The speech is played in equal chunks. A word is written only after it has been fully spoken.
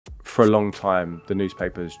for a long time, the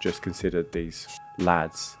newspapers just considered these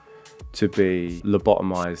lads to be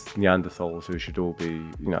lobotomized Neanderthals who should all be,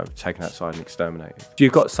 taken outside and exterminated.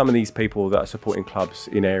 You've got some of these people that are supporting clubs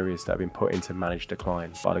in areas that have been put into managed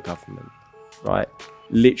decline by the government, right?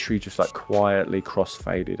 Literally just like quietly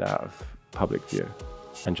cross-faded out of public view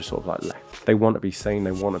and just sort of like left. They want to be seen,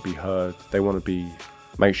 they want to be heard, they want to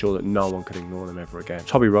make sure that no one can ignore them ever again.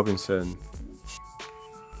 Tommy Robinson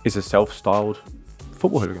is a self-styled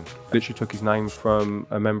football hooligan. Literally took his name from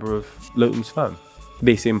a member of Luton's firm.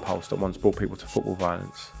 This impulse that once brought people to football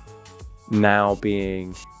violence now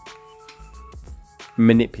being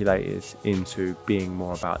manipulated into being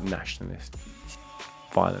more about nationalist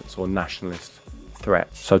violence or nationalist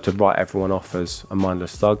threat. So to write everyone off as a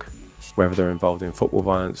mindless thug, whether they're involved in football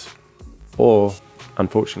violence or,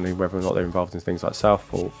 unfortunately, whether or not they're involved in things like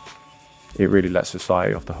Southport, it really let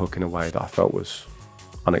society off the hook in a way that I felt was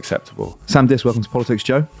unacceptable. Sam Diss, welcome to Politics,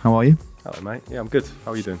 Joe. How are you? Hello, mate. Yeah, I'm good.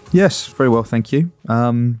 How are you doing? Yes, very well, thank you.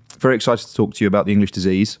 Very excited to talk to you about the English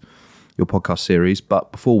disease, your podcast series.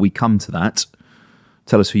 But before we come to that,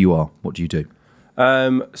 tell us who you are. What do you do?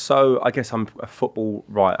 So I guess I'm a football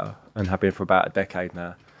writer and have been for about a decade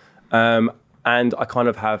now. And I kind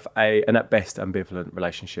of have an at best ambivalent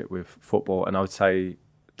relationship with football. And I would say,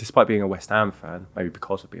 despite being a West Ham fan, maybe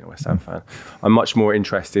because of being a West Ham fan, I'm much more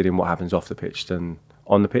interested in what happens off the pitch than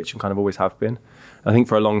on the pitch, and kind of always have been. I think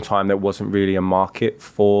for a long time there wasn't really a market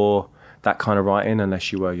for that kind of writing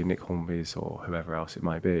unless you were your Nick Hornbys or whoever else it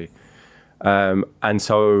might be. And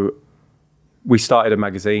so we started a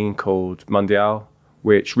magazine called Mundial,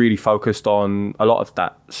 which really focused on a lot of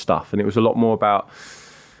that stuff. And it was a lot more about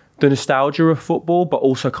the nostalgia of football, but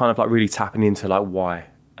also kind of like really tapping into like why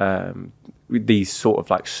these sort of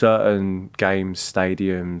like certain games,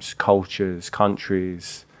 stadiums, cultures,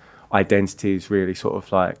 countries, identities really sort of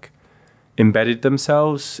like embedded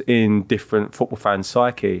themselves in different football fans'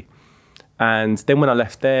 psyche. And then when I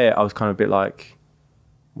left there, I was kind of a bit like,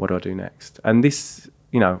 what do I do next? And this,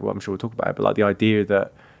 well, I'm sure we'll talk about it, but like the idea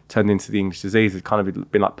that turned into the English disease has kind of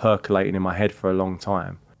been like percolating in my head for a long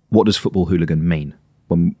time. What does football hooligan mean?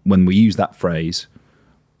 When we use that phrase,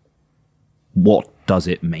 what does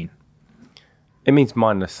it mean? It means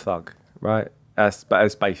mindless thug, right?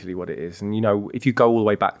 That's basically what it is. And, if you go all the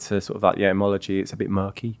way back to sort of like the etymology, it's a bit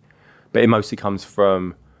murky. But it mostly comes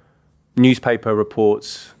from newspaper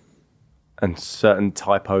reports and certain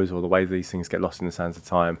typos or the way these things get lost in the sands of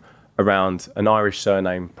time around an Irish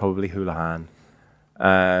surname, probably Houlihan,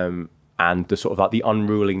 and the sort of like the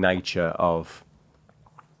unruly nature of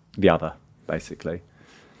the other, basically,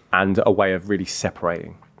 and a way of really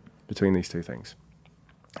separating between these two things.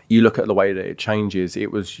 You look at the way that it changes. It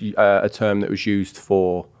was a term that was used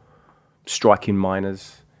for striking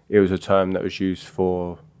minors. It was a term that was used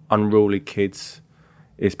for unruly kids.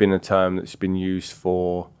 It's been a term that's been used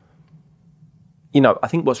for, I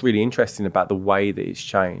think what's really interesting about the way that it's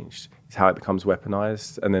changed is how it becomes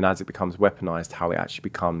weaponized. And then as it becomes weaponized, how it actually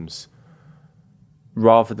becomes,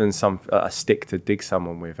 rather than a stick to dig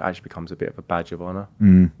someone with, it actually becomes a bit of a badge of honor.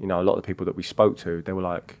 A lot of the people that we spoke to, they were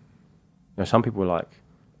like, some people were like,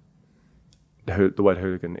 the word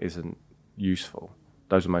hooligan isn't useful.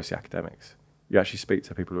 Those are mostly academics. You actually speak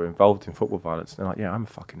to people who are involved in football violence, and they're like, yeah, I'm a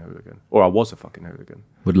fucking hooligan. Or I was a fucking hooligan.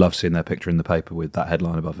 Would love seeing their picture in the paper with that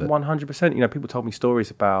headline above it. 100%. People told me stories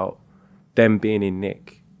about them being in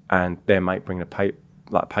Nick and their mate bringing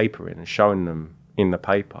paper in and showing them in the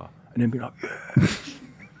paper, and then being like, yeah.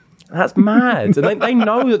 That's mad. And they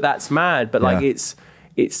know that that's mad, but like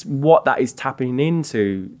it's what that is tapping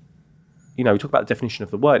into. We talk about the definition of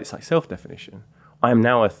the word. It's like self-definition. I am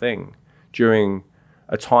now a thing during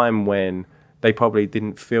a time when they probably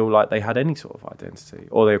didn't feel like they had any sort of identity,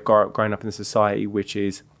 or they've grown up in a society which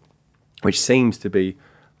seems to be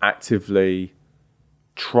actively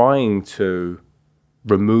trying to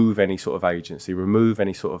remove any sort of agency, remove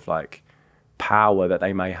any sort of like power that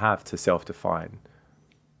they may have to self-define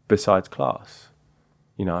besides class,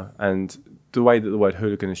 and the way that the word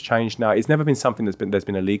hooligan has changed now, it's never been something there's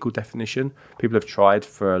been a legal definition. People have tried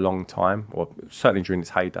for a long time, or certainly during its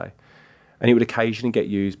heyday, and it would occasionally get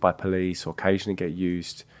used by police or occasionally get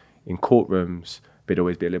used in courtrooms, but it'd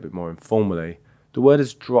always be a little bit more informally. The word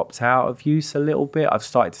has dropped out of use a little bit. I've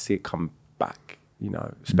started to see it come back,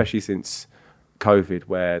 especially since COVID,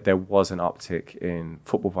 where there was an uptick in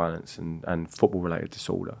football violence and football-related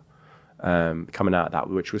disorder coming out of that,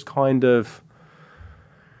 which was kind of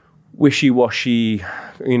wishy-washy,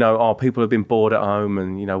 people have been bored at home,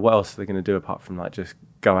 and what else are they going to do apart from like just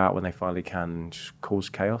go out when they finally can and just cause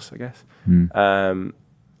chaos, I guess.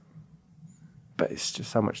 But it's just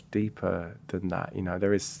so much deeper than that.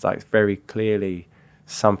 There is like very clearly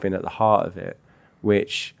something at the heart of it,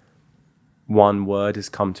 which one word has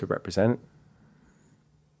come to represent.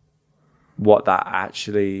 What that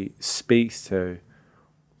actually speaks to,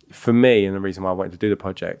 for me, and the reason why I wanted to do the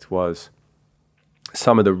project, was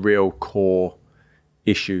some of the real core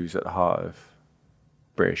issues at the heart of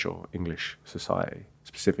British or English society,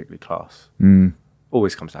 specifically class.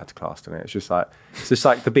 Always comes down to class, doesn't it? It's just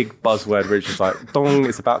like the big buzzword where it's just like, dong,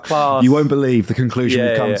 it's about class. You won't believe the conclusion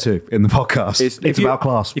we come to in the podcast. It's about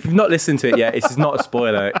class. If you've not listened to it yet, this is not a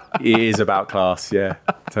spoiler. It is about class, yeah,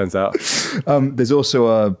 turns out. There's also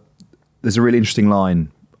a really interesting line.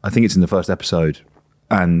 I think it's in the first episode.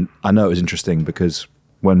 And I know it was interesting because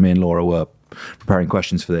when me and Laura were preparing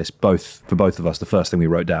questions for this, for both of us, the first thing we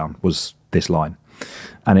wrote down was this line.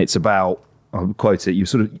 And it's about, I'll quote it, you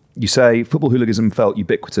say football hooliganism felt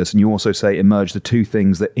ubiquitous, and you also say emerged the two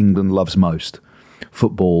things that England loves most,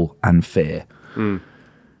 football and fear.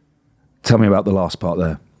 Tell me about the last part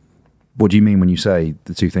there. What do you mean when you say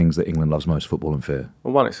the two things that England loves most, football and fear?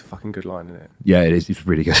 Well, one, it's a fucking good line, isn't it? Yeah, it is. It's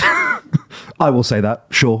really good. I will say that,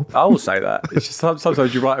 sure. I will say that. It's just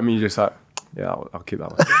sometimes you write them and you're just like, yeah, I'll keep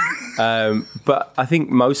that one. But I think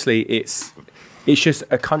mostly it's just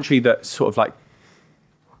a country that sort of like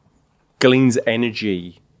gleans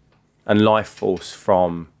energy and life force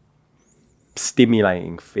from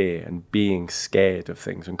stimulating fear and being scared of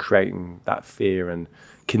things and creating that fear and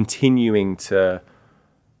continuing to,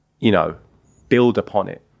 build upon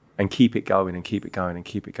it and keep it going and keep it going and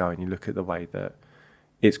keep it going. You look at the way that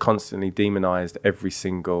it's constantly demonized every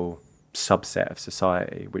single subset of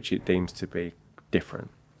society, which it deems to be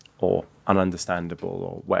different or ununderstandable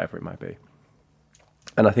or whatever it may be.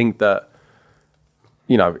 And I think that,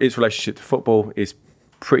 its relationship to football is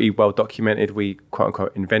pretty well documented. We, quote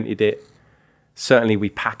unquote, invented it. Certainly we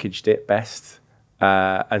packaged it best.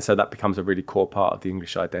 And so that becomes a really core part of the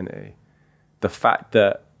English identity. The fact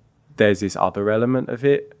that there's this other element of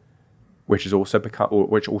it, which also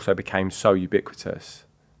became so ubiquitous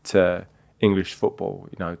to English football.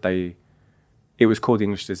 It was called the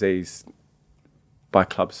English disease by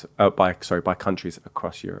countries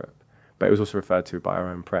across Europe. But it was also referred to by our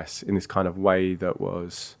own press in this kind of way that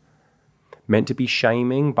was meant to be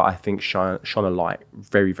shaming, but I think shone a light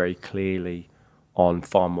very, very clearly on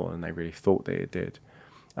far more than they really thought that it did.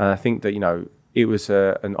 And I think that, it was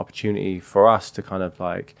an opportunity for us to kind of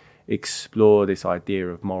like explore this idea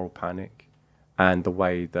of moral panic and the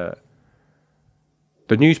way that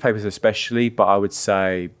the newspapers especially, but I would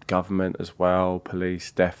say government as well,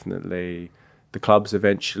 police definitely, the clubs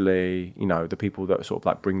eventually, the people that sort of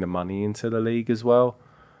like bring the money into the league as well.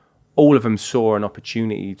 All of them saw an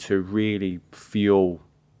opportunity to really fuel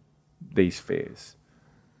these fears,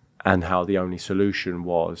 and how the only solution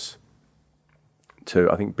was to,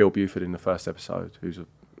 I think Bill Buford in the first episode, who's a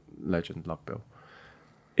legend, love Bill.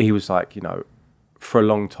 He was like, for a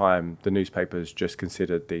long time, the newspapers just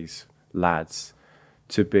considered these lads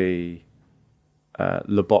to be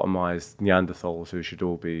lobotomized Neanderthals who should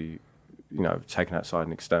all be taken outside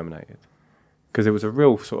and exterminated. Because it was a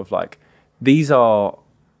real sort of like, these are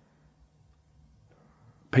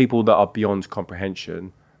people that are beyond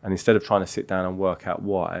comprehension, and instead of trying to sit down and work out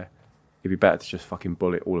why, it'd be better to just fucking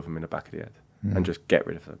bullet all of them in the back of the head and just get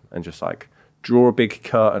rid of them and just like draw a big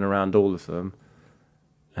curtain around all of them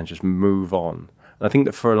and just move on. And I think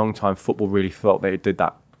that for a long time, football really felt they did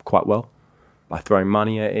that quite well by throwing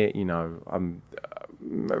money at it. I'm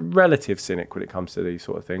a relative cynic when it comes to these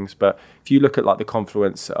sort of things. But if you look at like the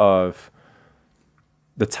confluence of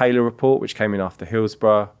the Taylor report, which came in after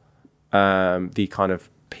Hillsborough, the kind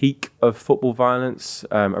of peak of football violence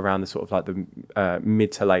around the sort of like the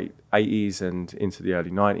mid to late 80s and into the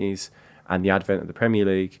early 90s, and the advent of the Premier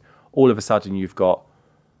League, all of a sudden you've got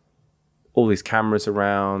all these cameras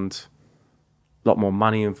around, a lot more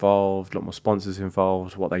money involved, a lot more sponsors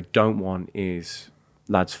involved. What they don't want is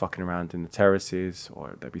lads fucking around in the terraces,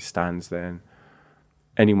 or there'd be stands then,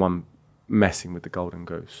 anyone messing with the golden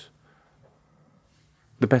goose.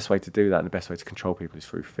 The best way to do that and the best way to control people is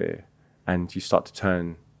through fear. And you start to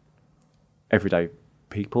turn everyday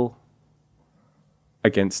people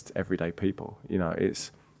against everyday people.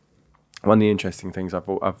 It's one of the interesting things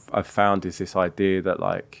I've found is this idea that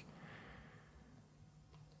like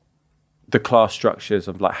the class structures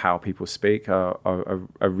of like how people speak are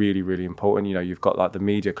really, really important. You've got like the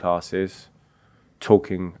media classes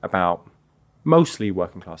talking about mostly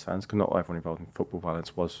working class fans, because not everyone involved in football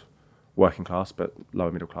violence was working class, but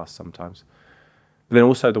lower middle class sometimes. But then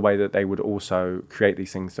also the way that they would also create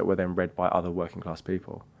these things that were then read by other working class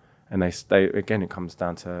people. And they again, it comes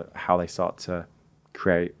down to how they start to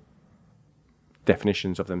create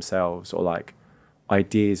definitions of themselves, or like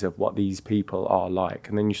ideas of what these people are like,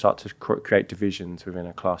 and then you start to create divisions within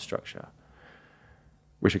a class structure,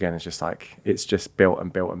 which again is just like, it's just built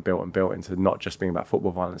and built and built and built into not just being about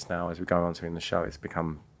football violence now. As we go on to in the show, it's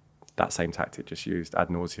become that same tactic just used ad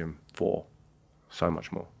nauseum for so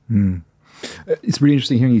much more. It's really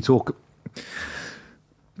interesting hearing you talk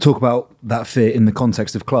about that fear in the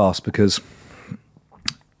context of class, because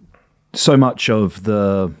so much of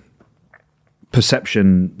the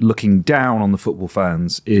perception looking down on the football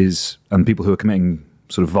fans is, and people who are committing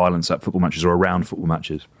sort of violence at football matches or around football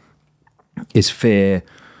matches, is fear,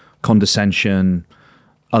 condescension,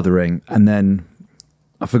 othering. And then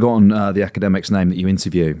I've forgotten the academic's name that you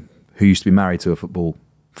interview, who used to be married to a football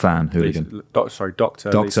fan hooligan. Dr.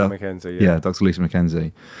 Lisa McKenzie. Yeah, Dr. Lisa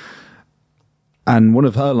McKenzie. And one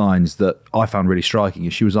of her lines that I found really striking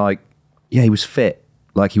is she was like, yeah, he was fit,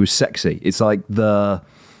 like he was sexy. It's like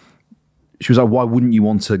she was like, why wouldn't you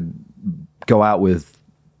want to go out with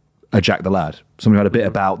a Jack the Lad? Someone who had a bit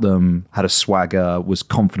about them, had a swagger, was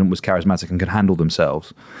confident, was charismatic, and could handle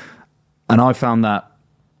themselves. And I found that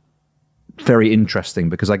very interesting,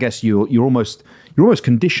 because I guess you're almost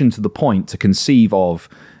conditioned to the point to conceive of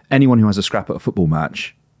anyone who has a scrap at a football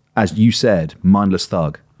match, as you said, mindless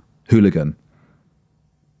thug, hooligan.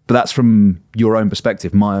 But that's from your own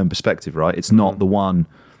perspective, my own perspective, right? It's not the one.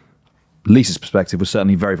 Lisa's perspective was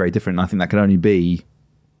certainly very, very different. And I think that can only be,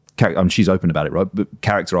 she's open about it, right? But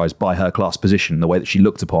characterized by her class position, the way that she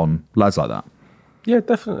looked upon lads like that. Yeah,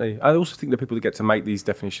 definitely. I also think the people that get to make these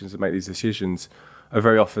definitions and make these decisions are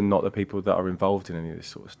very often not the people that are involved in any of this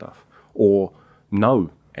sort of stuff, or know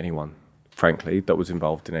anyone, frankly, that was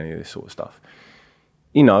involved in any of this sort of stuff.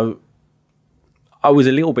 You know, I was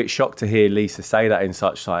a little bit shocked to hear Lisa say that in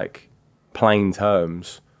such like plain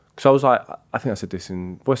terms. Because I was like, I think I said this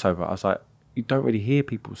in voiceover, I was like, you don't really hear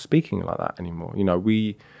people speaking like that anymore. You know,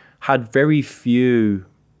 we had very few,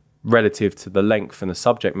 relative to the length and the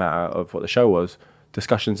subject matter of what the show was,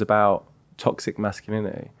 discussions about toxic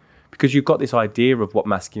masculinity. Because you've got this idea of what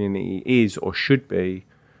masculinity is or should be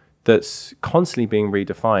that's constantly being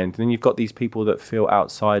redefined. And then you've got these people that feel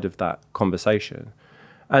outside of that conversation.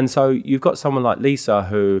 And so you've got someone like Lisa,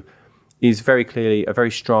 who is very clearly a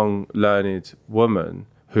very strong, learned woman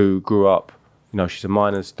who grew up, you know, she's a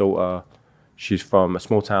miner's daughter. She's from a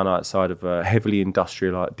small town outside of a heavily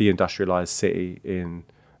deindustrialized city in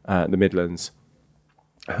the Midlands,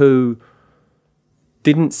 who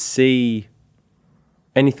didn't see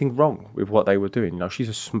anything wrong with what they were doing. You know,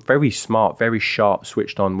 she's a very smart, very sharp,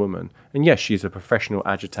 switched-on woman. And yes, she's a professional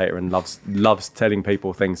agitator and loves telling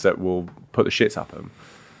people things that will put the shits up them.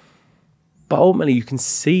 But ultimately, you can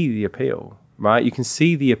see the appeal, right? You can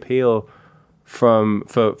see the appeal for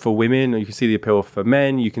women, or you can see the appeal for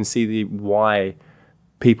men. You can see why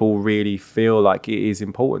people really feel like it is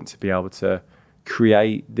important to be able to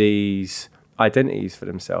create these identities for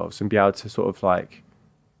themselves and be able to sort of like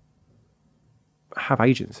have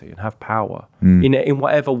agency and have power in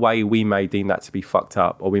whatever way we may deem that to be fucked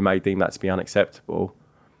up, or we may deem that to be unacceptable.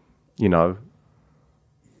 You know,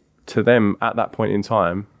 to them at that point in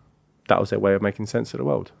time, that was their way of making sense of the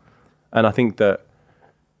world. And I think that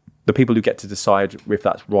the people who get to decide if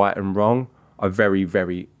that's right and wrong are very,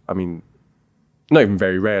 very, I mean, not even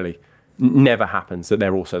very rarely, never happens that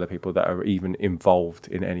they're also the people that are even involved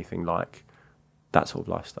in anything like that sort of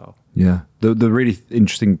lifestyle. Yeah. The really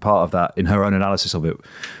interesting part of that, in her own analysis of it,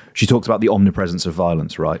 she talks about the omnipresence of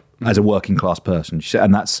violence, right? As a working class person. She said,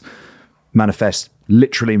 and that's manifest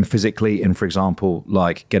literally and physically in, for example,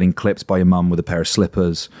 like getting clipped by your mum with a pair of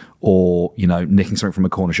slippers, or, you know, nicking something from a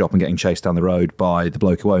corner shop and getting chased down the road by the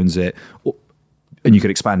bloke who owns it. And you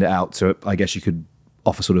could expand it out to, I guess you could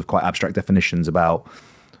offer sort of quite abstract definitions about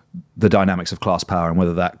the dynamics of class power and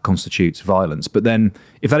whether that constitutes violence. But then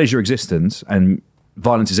if that is your existence and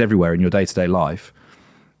violence is everywhere in your day-to-day life,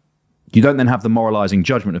 you don't then have the moralizing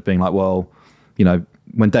judgment of being like, well, you know,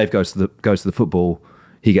 when Dave goes to the football,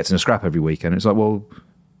 he gets in a scrap every weekend. It's like, well,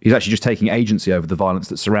 he's actually just taking agency over the violence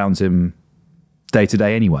that surrounds him day to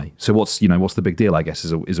day anyway. So what's the big deal, I guess,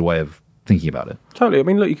 is a way of thinking about it. Totally. I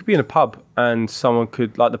mean, look, you could be in a pub and someone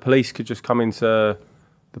could, like the police could just come into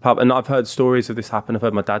the pub. And I've heard stories of this happen. I've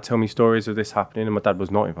heard my dad tell me stories of this happening, and my dad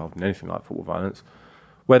was not involved in anything like football violence,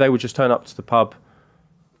 where they would just turn up to the pub,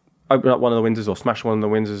 open up one of the windows or smash one of the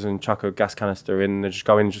windows and chuck a gas canister in, and then just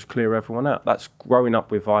go in and just clear everyone out. That's growing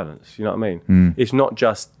up with violence, you know what I mean? It's not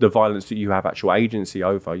just the violence that you have actual agency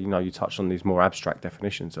over. You know, you touched on these more abstract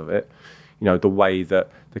definitions of it. You know, the way that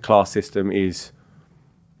the class system is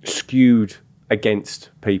skewed against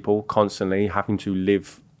people constantly, having to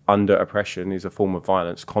live under oppression is a form of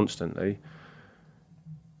violence constantly.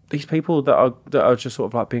 These people that are just sort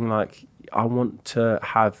of like being like, I want to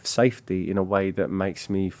have safety in a way that makes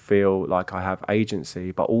me feel like I have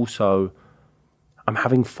agency, but also I'm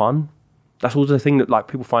having fun. That's also the thing that like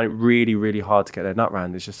people find it really, really hard to get their nut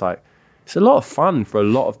around. It's just like, it's a lot of fun for a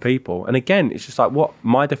lot of people. And again, it's just like what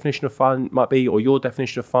my definition of fun might be, or your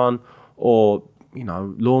definition of fun, or, you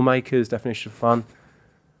know, lawmakers' definition of fun.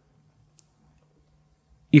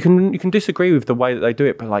 You can disagree with the way that they do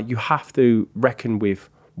it, but like you have to reckon with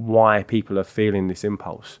why people are feeling this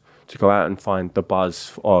impulse to go out and find the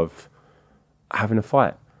buzz of having a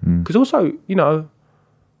fight. Because also, you know,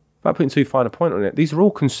 without putting too fine a point on it, these are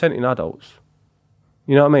all consenting adults.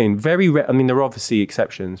 You know what I mean? I mean, there are obviously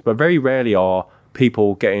exceptions, but very rarely are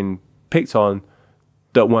people getting picked on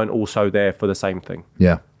that weren't also there for the same thing.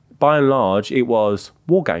 Yeah. By and large, it was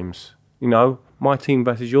war games. You know, my team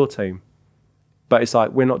versus your team. But it's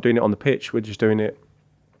like, we're not doing it on the pitch. We're just doing it,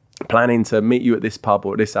 planning to meet you at this pub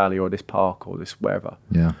or this alley or this park or this wherever.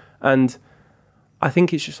 Yeah. And I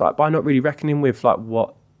think it's just like, by not really reckoning with like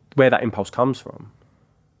where that impulse comes from,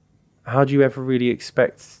 how do you ever really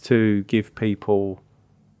expect to give people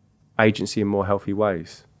agency in more healthy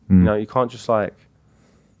ways? You know, you can't just like,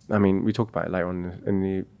 I mean, we talk about it later on in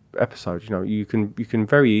the episode, you know, you can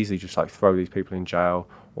very easily just like throw these people in jail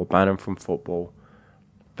or ban them from football.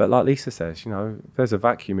 But like Lisa says, you know, if there's a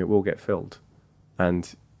vacuum, it will get filled.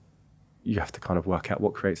 And you have to kind of work out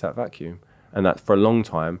what creates that vacuum. And that, for a long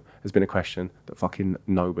time, has been a question that fucking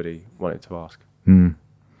nobody wanted to ask. I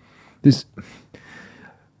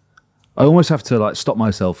almost have to like stop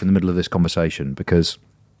myself in the middle of this conversation, because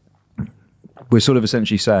we're sort of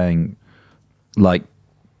essentially saying like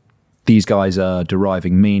these guys are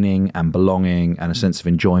deriving meaning and belonging and a sense of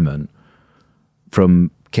enjoyment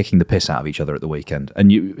from kicking the piss out of each other at the weekend.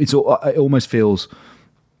 And it almost feels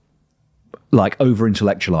like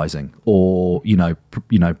over-intellectualizing, or, you know,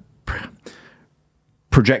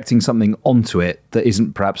 projecting something onto it that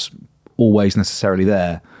isn't perhaps always necessarily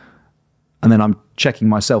there. And then I'm checking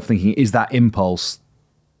myself thinking, is that impulse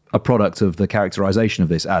a product of the characterization of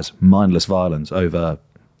this as mindless violence over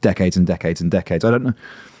decades and decades and decades? I don't know.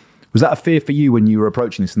 Was that a fear for you when you were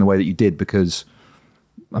approaching this in the way that you did? Because,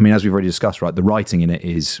 I mean, as we've already discussed, right, the writing in it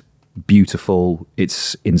is beautiful,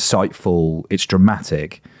 it's insightful, it's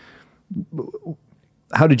dramatic.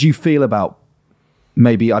 How did you feel about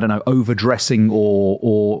maybe, I don't know, overdressing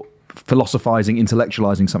or philosophizing,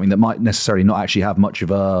 intellectualizing something that might necessarily not actually have much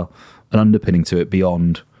of an underpinning to it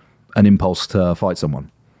beyond an impulse to fight someone?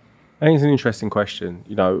 I think it's an interesting question.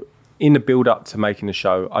 You know, in the build up to making the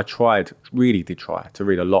show, I really did try to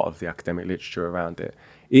read a lot of the academic literature around it.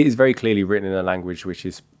 It is very clearly written in a language which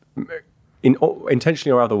is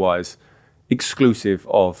intentionally or otherwise exclusive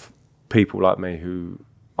of people like me who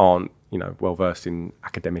aren't, you know, well versed in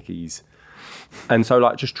academic-ese. And so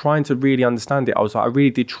like just trying to really understand it, I really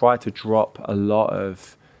did try to drop a lot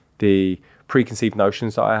of the preconceived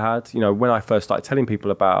notions that I had. You know, when I first started telling people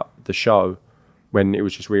about the show, when it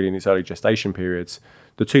was just really in its early gestation periods,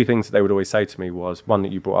 the two things that they would always say to me was, one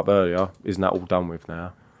that you brought up earlier, isn't that all done with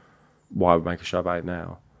now? Why would make a show about it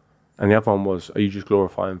now? And the other one was, are you just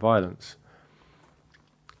glorifying violence?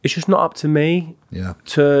 It's just not up to me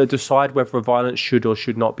to decide whether violence should or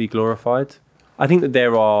should not be glorified. I think that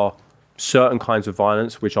there are certain kinds of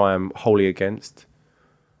violence which I am wholly against.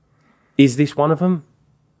 Is this one of them?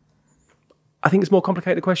 I think it's a more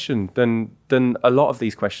complicated question than a lot of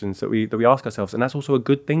these questions that we ask ourselves, and that's also a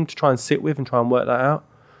good thing to try and sit with and try and work that out.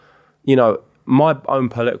 You know, my own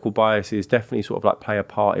political biases definitely sort of like play a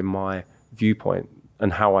part in my viewpoint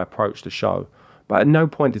and how I approach the show, but at no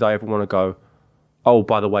point did I ever want to go, oh,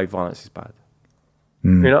 by the way, violence is bad.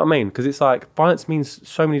 You know what I mean? Because it's like violence means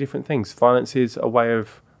so many different things. Violence is a way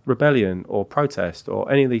of rebellion or protest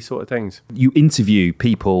or any of these sort of things. You interview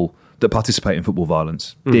people that participate in football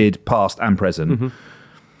violence, did past and present.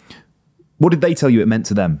 What did they tell you it meant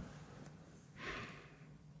to them?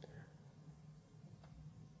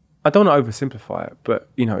 I don't want to oversimplify it, but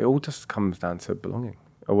you know, it all just comes down to belonging,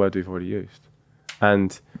 a word we've already used,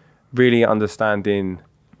 and really understanding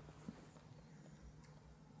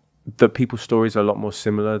that people's stories are a lot more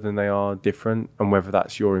similar than they are different, and whether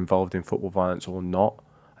that's you're involved in football violence or not,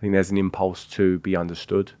 I think there's an impulse to be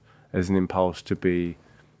understood. There's an impulse to be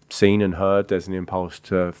seen and heard. There's an impulse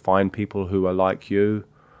to find people who are like you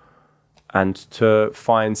and to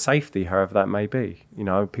find safety, however that may be. You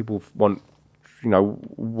know, people want, you know,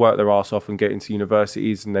 work their ass off and get into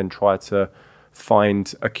universities and then try to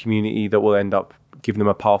find a community that will end up giving them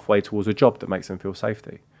a pathway towards a job that makes them feel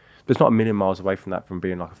safety. But it's not a million miles away from that, from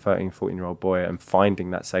being like a 13, 14-year-old boy and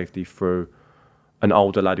finding that safety through an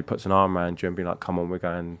older lad who puts an arm around you and being like, come on, we're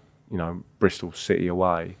going, you know, Bristol City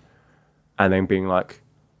away. And then being like,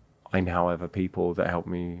 I now have people that help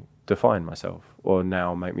me define myself, or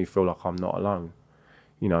now make me feel like I'm not alone.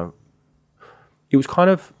 You know, it was kind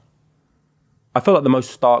of, I felt like the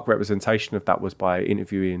most stark representation of that was by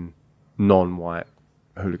interviewing non-white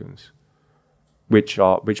hooligans, which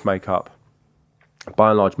make up, by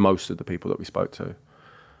and large, most of the people that we spoke to.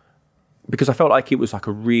 Because I felt like it was like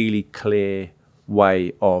a really clear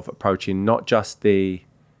way of approaching not just the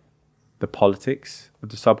politics of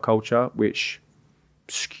the subculture, which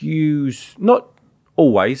skews, not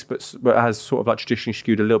always, but has sort of like traditionally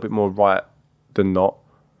skewed a little bit more right than not,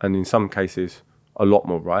 and in some cases a lot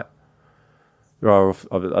more right. There are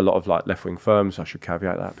a lot of like left-wing firms. I should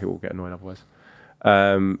caveat that, people will get annoyed otherwise.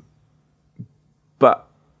 But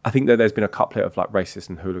I think that there's been a couplet of like racist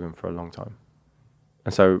and hooligan for a long time.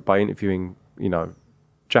 And so by interviewing, you know,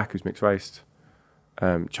 Jack, who's mixed race,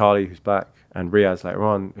 Charlie, who's black, and Riaz later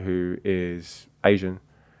on, who is Asian,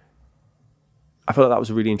 I felt like that was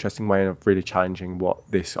a really interesting way of really challenging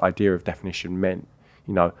what this idea of definition meant.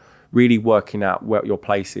 You know, really working out what your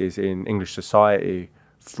place is in English society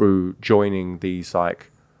through joining these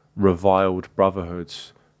like reviled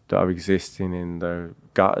brotherhoods that are existing in the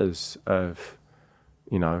gutters of,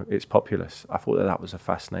 you know, its populace. I thought that was a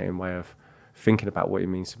fascinating way of thinking about what it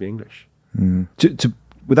means to be English.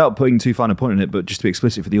 Without putting too fine a point on it, but just to be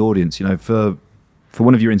explicit for the audience, you know, for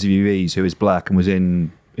one of your interviewees who is black and was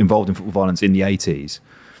involved in football violence in the 80s,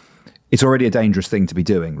 it's already a dangerous thing to be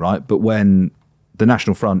doing, right? But when the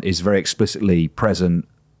National Front is very explicitly present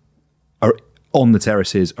on the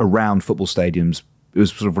terraces around football stadiums, it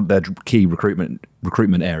was sort of their key recruitment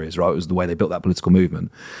areas, right? It was the way they built that political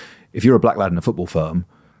movement. If you're a black lad in a football firm,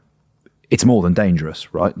 it's more than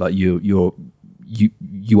dangerous, right? Like you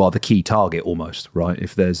are the key target almost, right?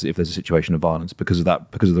 If there's a situation of violence because of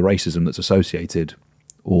the racism that's associated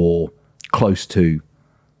or close to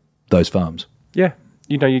those firms. Yeah,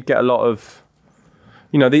 you know, you'd get a lot of,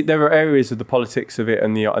 you know, there are areas of the politics of it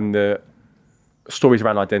and the stories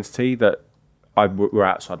around identity that were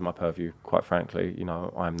outside my purview, quite frankly. You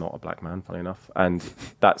know, I'm not a black man, funny enough, and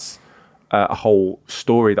that's a whole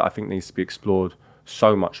story that I think needs to be explored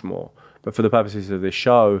so much more. But for the purposes of this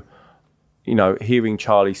show, you know, hearing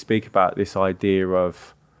Charlie speak about this idea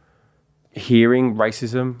of hearing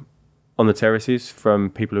racism on the terraces from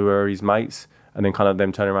people who are his mates, and then kind of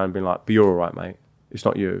them turning around and being like, but you're all right, mate, it's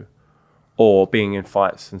not you. Or being in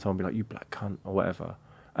fights and someone be like, you black cunt, or whatever.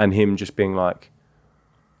 And him just being like,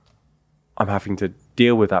 I'm having to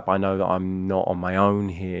deal with that, but I know that I'm not on my own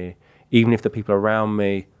here. Even if the people around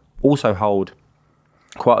me also hold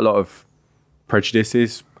quite a lot of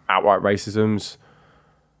prejudices, outright racisms,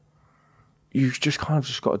 you've just kind of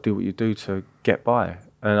just got to do what you do to get by.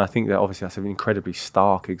 And I think that obviously that's an incredibly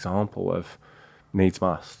stark example of needs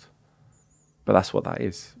must. But that's what that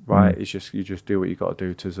is, right? It's just, you just do what you got to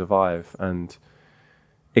do to survive. And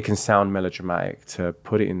it can sound melodramatic to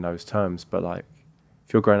put it in those terms, but like,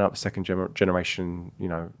 if you're growing up second generation, you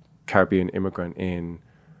know, Caribbean immigrant in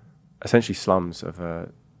essentially slums of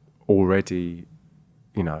a already,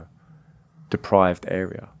 you know, deprived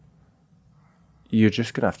area, you're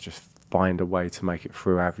just going to have to just find a way to make it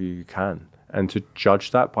through however you can. And to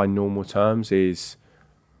judge that by normal terms is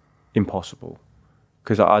impossible.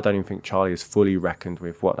 Because I don't even think Charlie has fully reckoned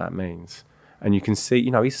with what that means. And you can see,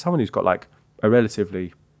 you know, he's someone who's got like a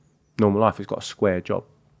relatively normal life. He's got a square job.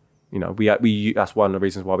 You know, we that's one of the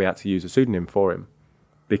reasons why we had to use a pseudonym for him.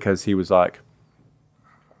 Because he was like,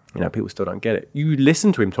 you know, people still don't get it. You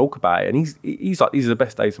listen to him talk about it and he's like, these are the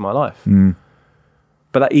best days of my life.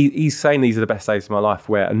 But he's saying these are the best days of my life,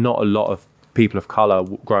 where not a lot of people of colour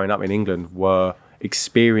growing up in England were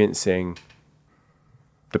experiencing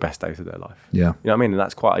the best days of their life. Yeah. You know what I mean? And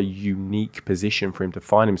that's quite a unique position for him to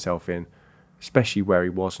find himself in, especially where he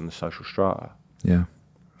was in the social strata. Yeah.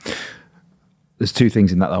 There's two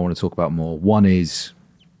things in that I want to talk about more. One is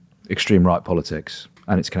extreme right politics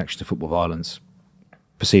and its connection to football violence,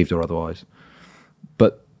 perceived or otherwise.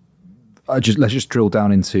 But let's just drill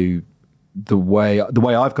down into the way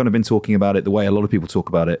I've kind of been talking about it, the way a lot of people talk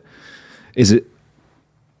about it, is it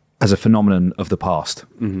as a phenomenon of the past,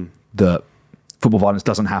 that football violence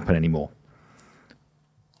doesn't happen anymore.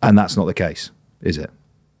 And that's not the case, is it?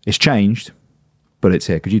 It's changed, but it's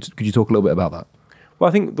here. Could you talk a little bit about that? Well,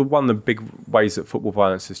 I think one of the big ways that football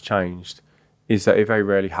violence has changed is that it very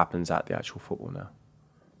rarely happens at the actual football now.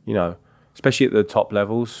 You know, especially at the top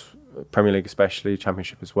levels, Premier League especially,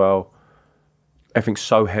 Championship as well. Everything's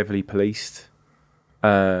so heavily policed.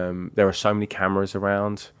 There are so many cameras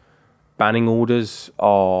around. Banning orders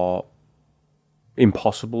are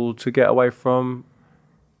impossible to get away from.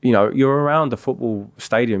 You know, you're around a football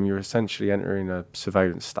stadium, you're essentially entering a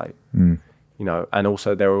surveillance state. You you know. And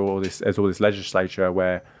also there's all this legislature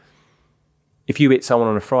where if you hit someone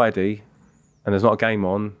on a Friday and there's not a game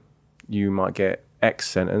on, you might get X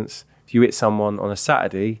sentence. If you hit someone on a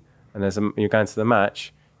Saturday and you're going to the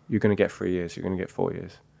match, you're going to get 3 years, you're going to get 4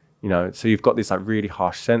 years, you know. So you've got this like really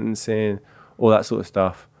harsh sentencing, all that sort of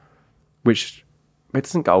stuff, which it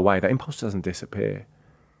doesn't go away. That impulse doesn't disappear.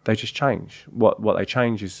 They just change. What they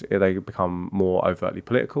change is they become more overtly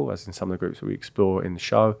political, as in some of the groups that we explore in the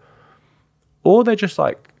show, or they're just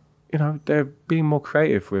like, you know, they're being more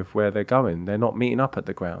creative with where they're going. They're not meeting up at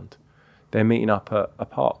the ground. They're meeting up at a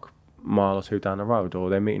park a mile or two down the road, or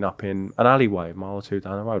they're meeting up in an alleyway a mile or two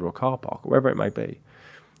down the road, or a car park, or wherever it may be,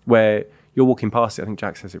 where you're walking past it. I think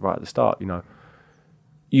Jack says it right at the start, you know,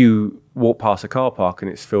 you walk past a car park and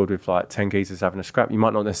it's filled with like 10 geezers having a scrap. You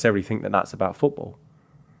might not necessarily think that that's about football,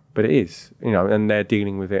 but it is, you know, and they're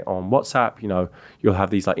dealing with it on WhatsApp. You know, you'll have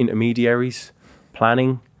these like intermediaries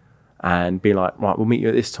planning and being like, right, we'll meet you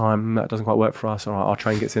at this time. That doesn't quite work for us. All right, our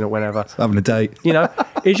train gets in at whenever. Having a date. You know,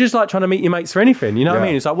 it's just like trying to meet your mates for anything. You know what I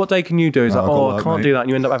mean? It's like, what day can you do? It's like, I can't do that. And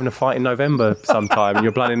you end up having a fight in November sometime and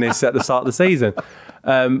you're planning this at the start of the season.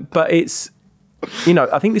 But it's, you know,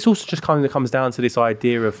 I think this also just kind of comes down to this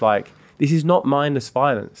idea of like, this is not mindless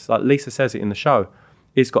violence. Like Lisa says it in the show.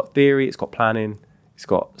 It's got theory, it's got planning, it's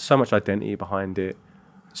got so much identity behind it,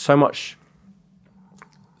 so much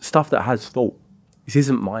stuff that has thought. This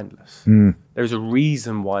isn't mindless. There's a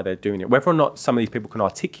reason why they're doing it. Whether or not some of these people can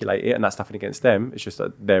articulate it, and that's nothing against them, it's just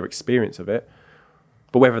their experience of it.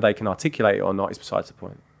 But whether they can articulate it or not is besides the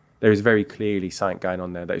point. There is very clearly something going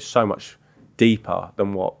on there that is so much deeper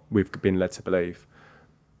than what we've been led to believe.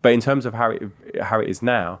 But in terms of how it is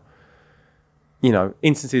now, you know,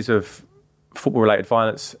 instances of football-related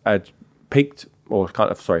violence had peaked, or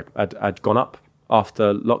had gone up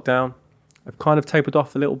after lockdown. Have kind of tapered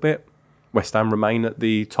off a little bit. West Ham remain at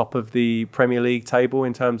the top of the Premier League table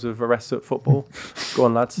in terms of arrests at football. Go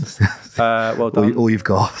on, lads. Well done. All you've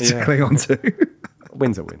got to cling on to.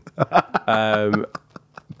 Win's a win.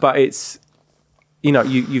 But it's, you know,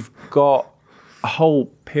 you've got a whole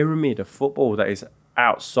pyramid of football that is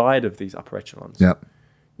outside of these upper echelons. Yep.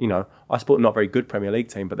 You know, I support a not very good Premier League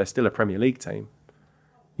team, but they're still a Premier League team.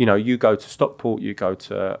 You know, you go to Stockport, you go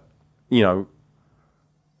to, you know,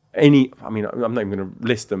 I'm not even going to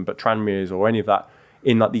list them, but Tranmere's or any of that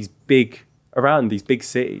in like around these big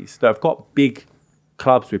cities that have got big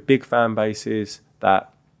clubs with big fan bases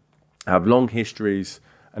that have long histories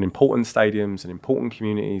and important stadiums and important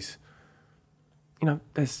communities. You know,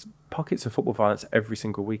 there's pockets of football violence every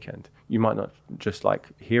single weekend. You might not just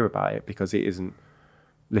like hear about it because it isn't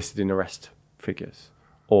listed in arrest figures,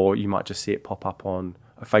 or you might just see it pop up on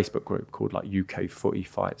a Facebook group called like UK Footy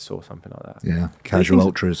Fights or something like that. Yeah, casual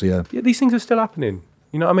ultras, yeah. Yeah, these things are still happening.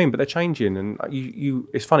 You know what I mean? But they're changing. And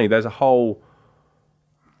it's funny, there's a whole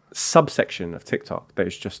subsection of TikTok that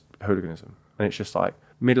is just hooliganism. And it's just like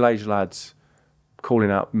middle-aged lads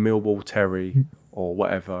calling out Millwall Terry or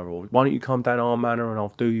whatever, or why don't you come down our manor and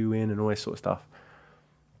I'll do you in, and all this sort of stuff.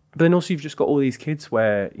 But then also you've just got all these kids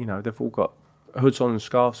where, you know, they've all got hoods on and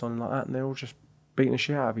scarves on and like that, and they're all just beating the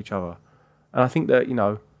shit out of each other. And I think that, you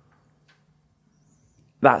know,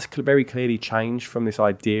 that's very clearly changed from this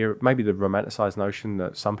idea, maybe the romanticised notion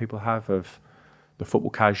that some people have of the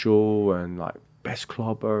football casual and like best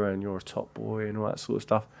clobber and you're a top boy and all that sort of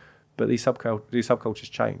stuff. But these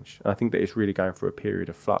subcultures change. And I think that it's really going through a period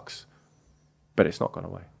of flux, but it's not gone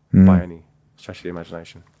away by any stretch of the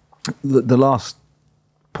imagination. The last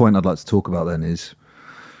point I'd like to talk about then is,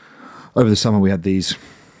 over the summer we had this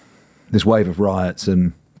wave of riots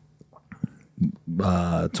and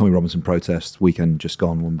Tommy Robinson protest, weekend just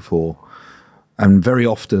gone, one before, and very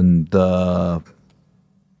often the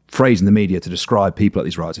phrase in the media to describe people at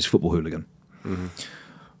these riots is football hooligan.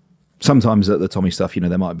 Sometimes at the Tommy stuff, you know,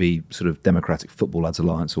 there might be sort of Democratic Football Lads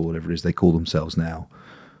Alliance or whatever it is they call themselves now.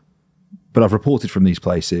 But I've reported from these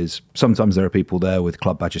places, sometimes there are people there with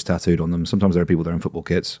club badges tattooed on them, sometimes there are people there in football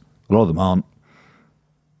kits, a lot of them aren't.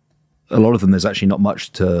 A lot of them there's actually not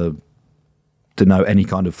much to know any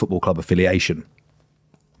kind of football club affiliation,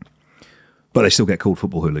 but they still get called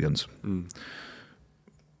football hooligans.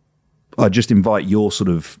 I just invite your sort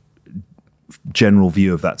of general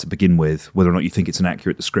view of that to begin with, whether or not you think it's an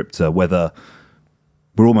accurate descriptor, whether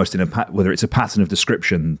we're almost whether it's a pattern of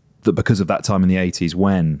description that because of that time in the 80s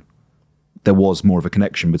when there was more of a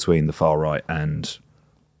connection between the far right and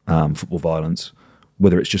football violence,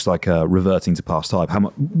 whether it's just like a reverting to past time.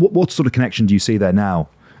 What sort of connection do you see there now,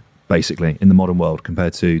 basically, in the modern world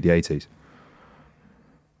compared to the 80s?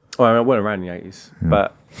 Well, I went around in the 80s,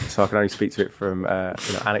 but so I can only speak to it from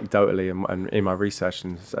anecdotally and in my research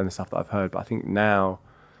and the stuff that I've heard. But I think now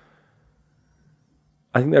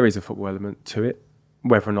I think there is a football element to it.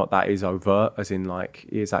 Whether or not that is overt, as in like,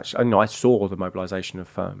 it is actually, I saw the mobilisation of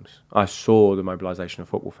firms. I saw the mobilisation of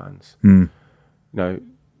football fans. You know,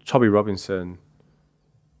 Toby Robinson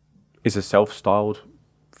is a self-styled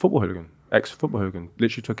football hooligan, ex-football hooligan.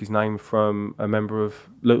 Literally took his name from a member of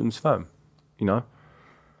Luton's firm, you know.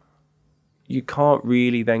 You can't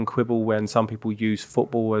really then quibble when some people use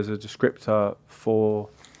football as a descriptor for,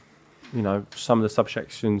 you know, some of the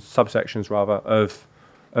subsections rather, of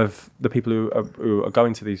the people who are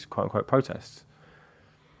going to these quote-unquote protests.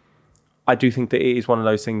 I do think that it is one of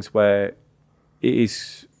those things where it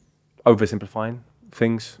is oversimplifying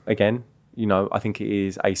things again. You know, I think it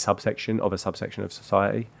is a subsection of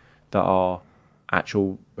society that are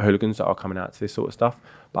actual hooligans that are coming out to this sort of stuff.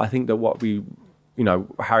 But I think that what we, you know,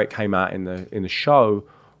 how it came out in the show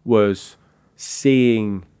was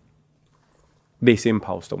seeing this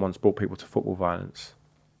impulse that once brought people to football violence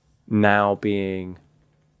now being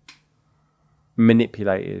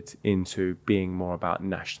manipulated into being more about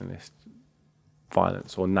nationalist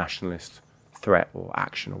violence or nationalist threat or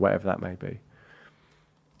action or whatever that may be.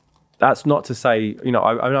 That's not to say, you know,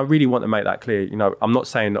 I really want to make that clear. You know, I'm not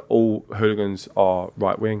saying that all hooligans are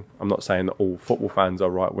right-wing. I'm not saying that all football fans are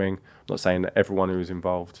right-wing. I'm not saying that everyone who is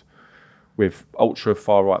involved with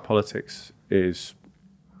ultra-far-right politics is,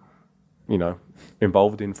 you know,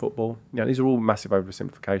 involved in football. You know, these are all massive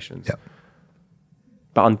oversimplifications. Yep.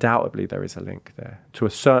 But undoubtedly there is a link there to a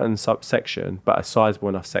certain subsection, but a sizable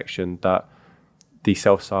enough section that the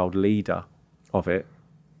self-styled leader of it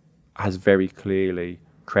has very clearly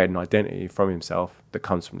created an identity from himself that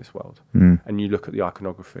comes from this world. And you look at the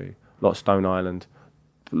iconography, a lot of Stone Island,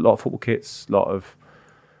 a lot of football kits, a lot of,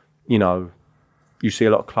 you know, you see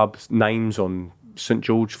a lot of clubs' names on St.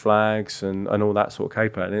 George flags and all that sort of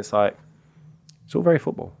caper. And it's like, it's all very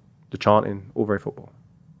football. The chanting, all very football.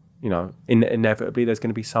 You know, inevitably there's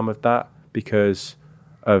going to be some of that because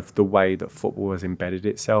of the way that football has embedded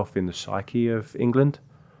itself in the psyche of England.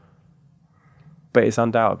 But it's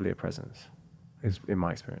undoubtedly a presence, is in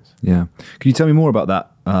my experience. Yeah. Can you tell me more about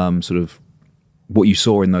that, sort of what you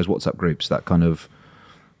saw in those WhatsApp groups, that kind of,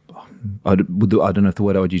 I don't know if the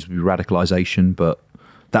word I would use would be radicalization, but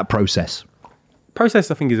that process?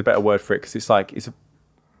 Process, I think, is a better word for it because it's like, it's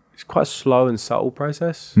quite a slow and subtle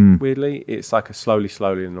process, weirdly. It's like a slowly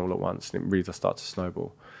and all at once, and it really does start to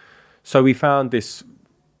snowball. So we found this,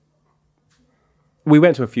 we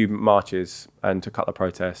went to a few marches and to a couple of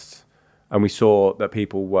protests, and we saw that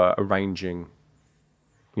people were arranging,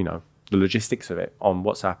 you know, the logistics of it on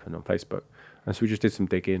WhatsApp and on Facebook. And so we just did some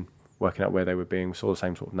digging, working out where they were being. We saw the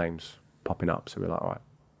same sort of names popping up. So we were like, all right,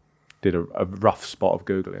 did a rough spot of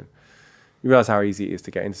Googling. You realise how easy it is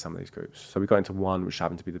to get into some of these groups. So we got into one which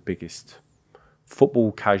happened to be the biggest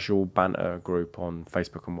football casual banter group on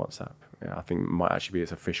Facebook and WhatsApp. Yeah, I think it might actually be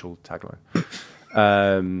its official tagline.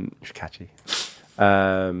 It's catchy.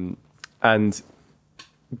 And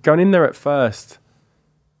going in there at first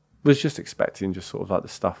was just expecting just sort of like the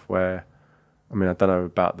stuff where, I mean, I don't know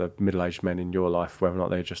about the middle-aged men in your life, whether or not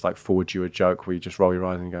they just like forward you a joke where you just roll your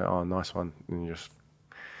eyes and go, oh, nice one. And you just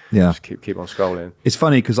keep on scrolling. It's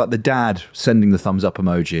funny because like the dad sending the thumbs up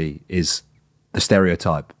emoji is the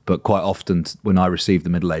stereotype, but quite often when I receive the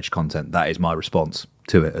middle-aged content, that is my response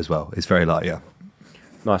to it as well. It's very like,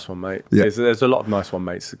 nice one, mate. Yeah. There's a lot of nice one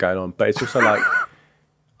mates going on, but it's also like,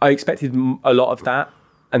 I expected a lot of that,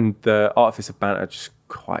 and the artifice of banter just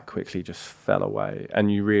quite quickly just fell away.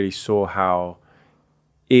 And you really saw how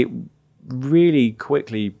it really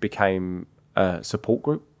quickly became a support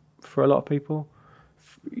group for a lot of people.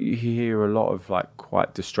 You hear a lot of like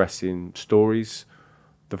quite distressing stories,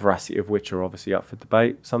 the veracity of which are obviously up for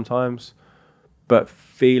debate sometimes, but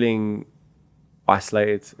feeling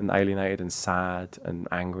isolated and alienated and sad and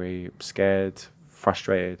angry, scared,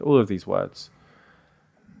 frustrated, all of these words.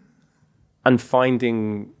 And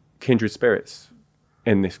finding kindred spirits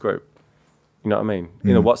in this group. You know what I mean?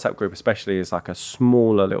 In the WhatsApp group especially is like a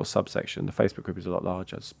smaller little subsection. The Facebook group is a lot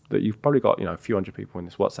larger. That you've probably got, you know, a few hundred people in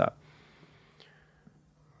this WhatsApp,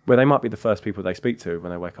 where they might be the first people they speak to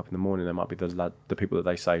when they wake up in the morning. They might be the people that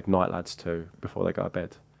they say night lads to before they go to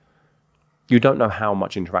bed. You don't know how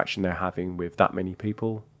much interaction they're having with that many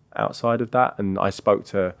people outside of that. And I spoke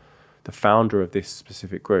to the founder of this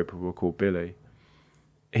specific group, who we'll call Billy.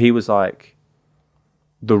 He was like,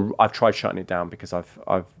 I've tried shutting it down because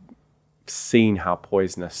I've seen how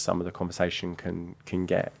poisonous some of the conversation can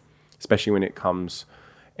get, especially when it comes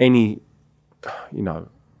any lightning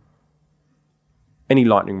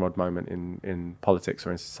rod moment in politics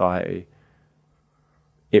or in society.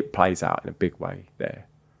 It plays out in a big way there.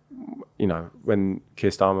 You know, when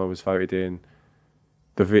Keir Starmer was voted in,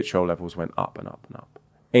 the vitriol levels went up and up and up.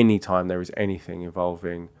 anytime there is anything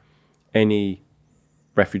involving any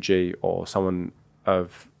refugee or someone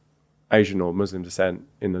of Asian or Muslim descent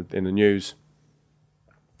in the news,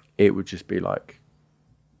 it would just be like,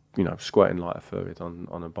 you know, squirting lighter fluid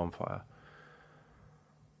on a bonfire.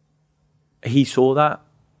 He saw that,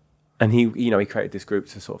 and he created this group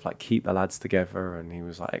to sort of like keep the lads together, and he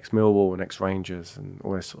was like ex-Millwall and ex-Rangers and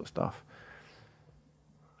all this sort of stuff.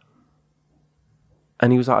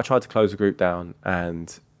 And he was like, I tried to close the group down,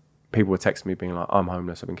 and people were texting me being like, I'm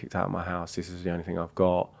homeless, I've been kicked out of my house, this is the only thing I've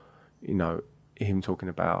got. You know, him talking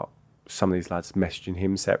about some of these lads messaging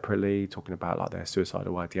him separately, talking about like their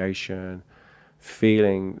suicidal ideation,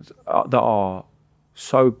 feelings that are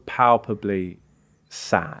so palpably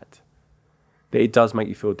sad that it does make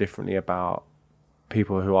you feel differently about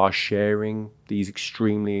people who are sharing these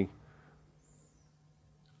extremely,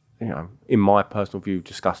 you know, in my personal view,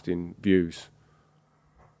 disgusting views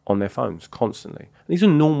on their phones constantly. These are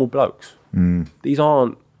normal blokes. These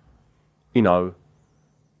aren't, you know,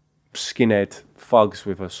 skinhead thugs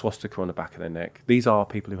with a swastika on the back of their neck. These are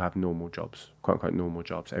people who have normal jobs, quote unquote normal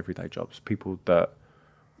jobs, everyday jobs, people that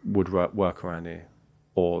would work around here,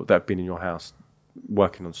 or that have been in your house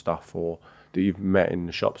working on stuff, or that you've met in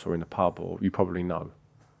the shops or in the pub, or you probably know.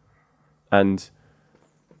 And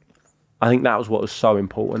I think that was what was so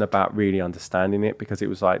important about really understanding it, because it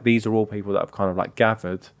was like, these are all people that have kind of like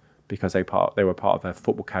gathered because they were part of a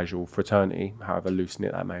football casual fraternity, however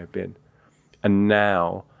loose-knit that may have been. And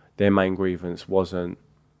now their main grievance wasn't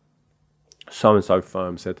so-and-so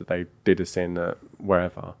firm said that they did a sin at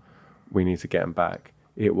wherever, we need to get them back.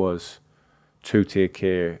 It was two-tier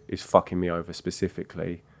Keir is fucking me over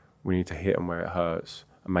specifically. We need to hit them where it hurts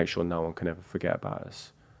and make sure no one can ever forget about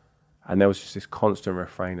us. And there was just this constant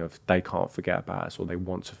refrain of they can't forget about us, or they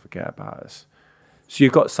want to forget about us. So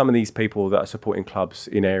you've got some of these people that are supporting clubs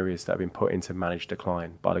in areas that have been put into managed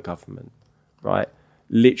decline by the government, right?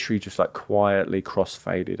 Literally just like quietly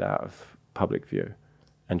cross-faded out of public view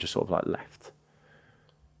and just sort of like left.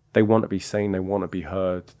 They want to be seen, they want to be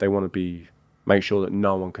heard, they want to make sure that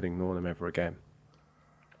no one can ignore them ever again.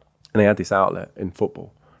 And they had this outlet in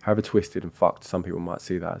football, however twisted and fucked some people might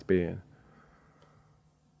see that as being.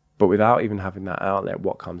 But without even having that outlet,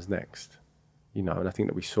 what comes next? You know, and I think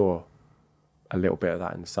that we saw a little bit of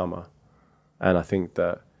that in the summer. And I think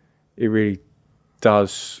that it really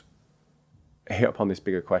does hit upon this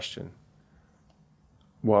bigger question.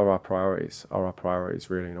 What are our priorities? Are our priorities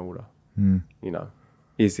really in order? You know,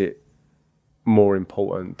 is it more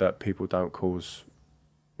important that people don't cause,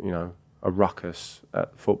 you know, a ruckus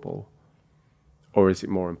at football? Or is it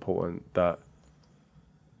more important that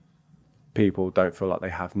people don't feel like they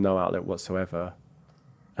have no outlet whatsoever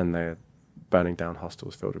and they're burning down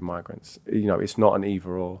hostels filled with migrants? You know, it's not an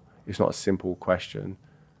either or. It's not a simple question,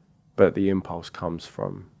 but the impulse comes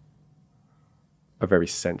from a very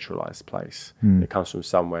centralized place. It comes from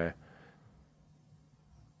somewhere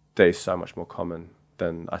that is so much more common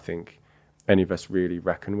than I think any of us really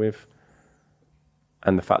reckon with.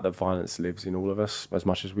 And the fact that violence lives in all of us, as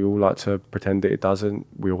much as we all like to pretend that it doesn't,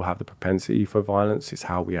 we all have the propensity for violence. It's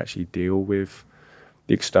how we actually deal with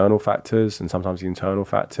the external factors and sometimes the internal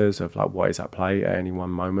factors of like what is at play at any one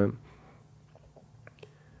moment.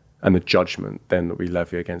 And the judgment then that we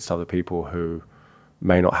levy against other people who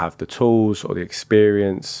may not have the tools or the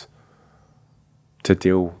experience to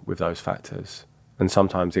deal with those factors. And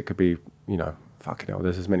sometimes it could be, you know, fucking hell,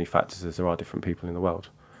 there's as many factors as there are different people in the world.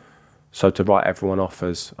 So to write everyone off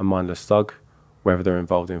as a mindless thug, whether they're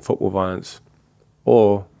involved in football violence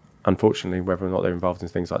or, unfortunately, whether or not they're involved in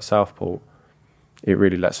things like Southport, it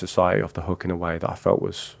really lets society off the hook in a way that I felt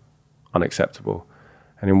was unacceptable.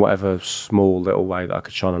 And in whatever small little way that I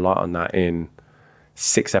could shine a light on that in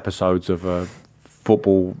 6 episodes of a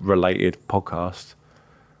football-related podcast,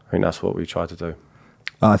 I think that's what we tried to do.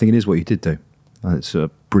 I think it is what you did do. It's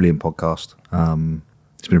a brilliant podcast.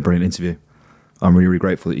 It's been a brilliant interview. I'm really, really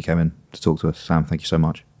grateful that you came in to talk to us. Sam, thank you so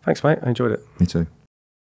much. Thanks, mate. I enjoyed it. Me too.